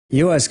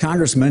U.S.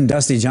 Congressman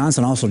Dusty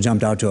Johnson also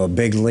jumped out to a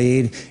big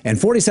lead.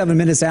 And 47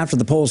 minutes after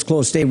the polls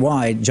closed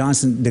statewide,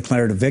 Johnson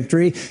declared a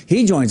victory.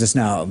 He joins us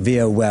now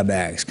via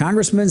WebEx.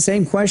 Congressman,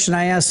 same question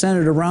I asked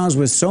Senator Rounds.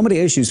 With so many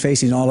issues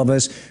facing all of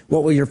us,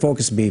 what will your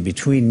focus be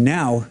between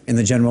now and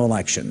the general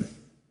election?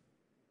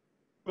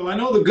 Well, I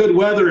know the good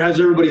weather has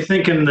everybody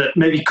thinking that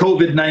maybe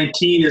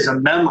COVID-19 is a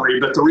memory,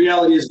 but the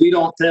reality is we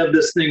don't have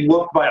this thing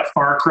whooped by a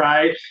far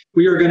cry.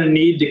 We are going to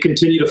need to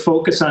continue to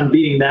focus on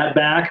beating that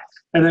back.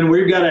 And then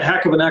we've got a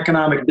heck of an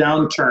economic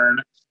downturn.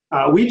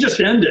 We just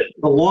ended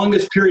the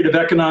longest period of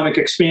economic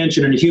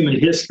expansion in human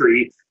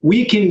history.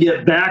 We can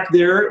get back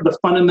there. The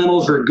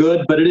fundamentals are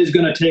good, but it is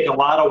going to take a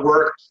lot of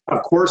work.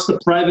 Of course, the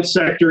private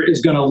sector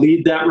is going to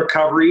lead that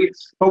recovery,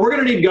 but we're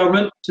going to need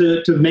government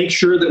to make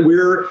sure that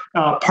we're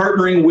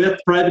partnering with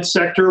private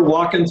sector,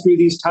 walking through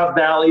these tough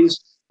valleys.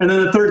 And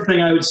then the third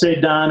thing I would say,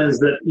 Don, is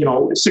that,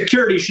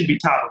 security should be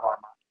top of our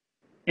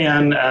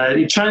mind.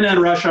 And China and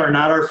Russia are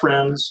not our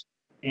friends.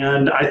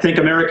 And I think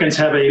Americans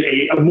have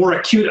a more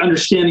acute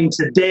understanding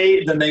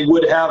today than they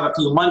would have a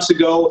few months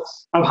ago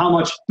of how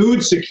much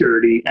food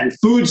security and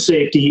food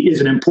safety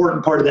is an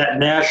important part of that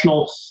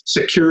national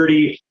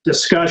security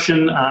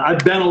discussion. I've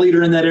been a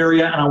leader in that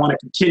area, and I want to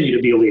continue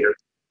to be a leader.